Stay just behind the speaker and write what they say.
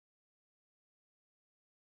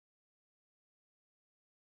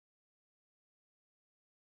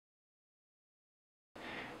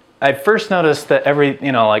I first noticed that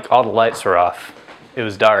like all the lights were off. It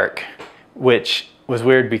was dark, which was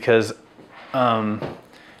weird because I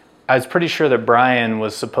was pretty sure that Brian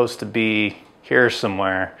was supposed to be here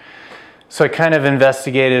somewhere. So I kind of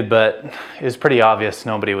investigated, but it was pretty obvious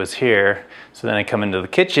nobody was here. So then I come into the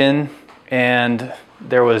kitchen and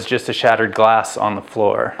there was just a shattered glass on the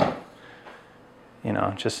floor,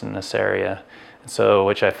 just in this area. So,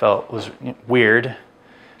 which I felt was weird,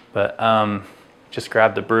 but just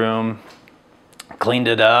grabbed the broom, cleaned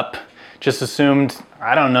it up, just assumed,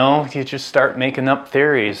 I don't know, you just start making up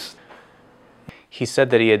theories. He said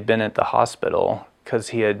that he had been at the hospital because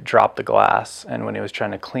he had dropped the glass, and when he was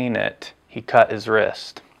trying to clean it, he cut his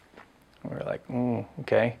wrist. We were like,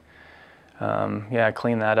 okay. Yeah,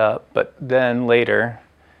 clean that up. But then later,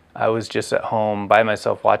 I was just at home by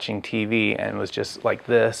myself watching TV and was just like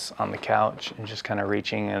this on the couch and just kind of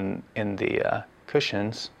reaching in the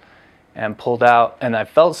cushions and pulled out, and I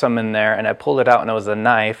felt some in there, and I pulled it out, and it was a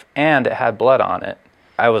knife, and it had blood on it.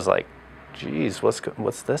 I was like, geez, what's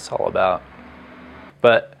this all about?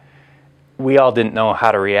 But we all didn't know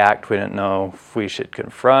how to react. We didn't know if we should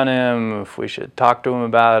confront him, if we should talk to him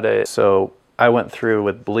about it. So I went through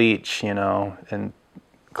with bleach, and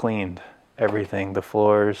cleaned everything, the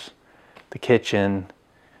floors, the kitchen,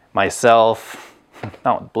 myself,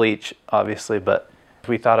 not with bleach, obviously, but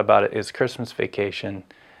we thought about it as Christmas vacation.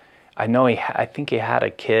 I think he had a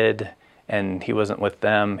kid, and he wasn't with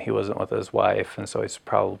them, he wasn't with his wife, and so he's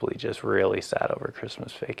probably just really sad over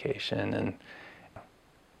Christmas vacation,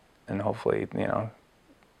 and hopefully,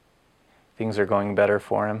 things are going better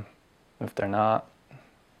for him. If they're not,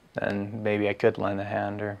 then maybe I could lend a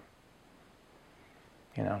hand, or,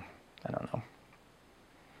 I don't know.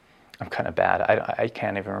 I'm kind of bad. I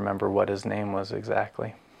can't even remember what his name was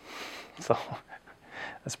exactly. So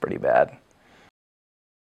that's pretty bad.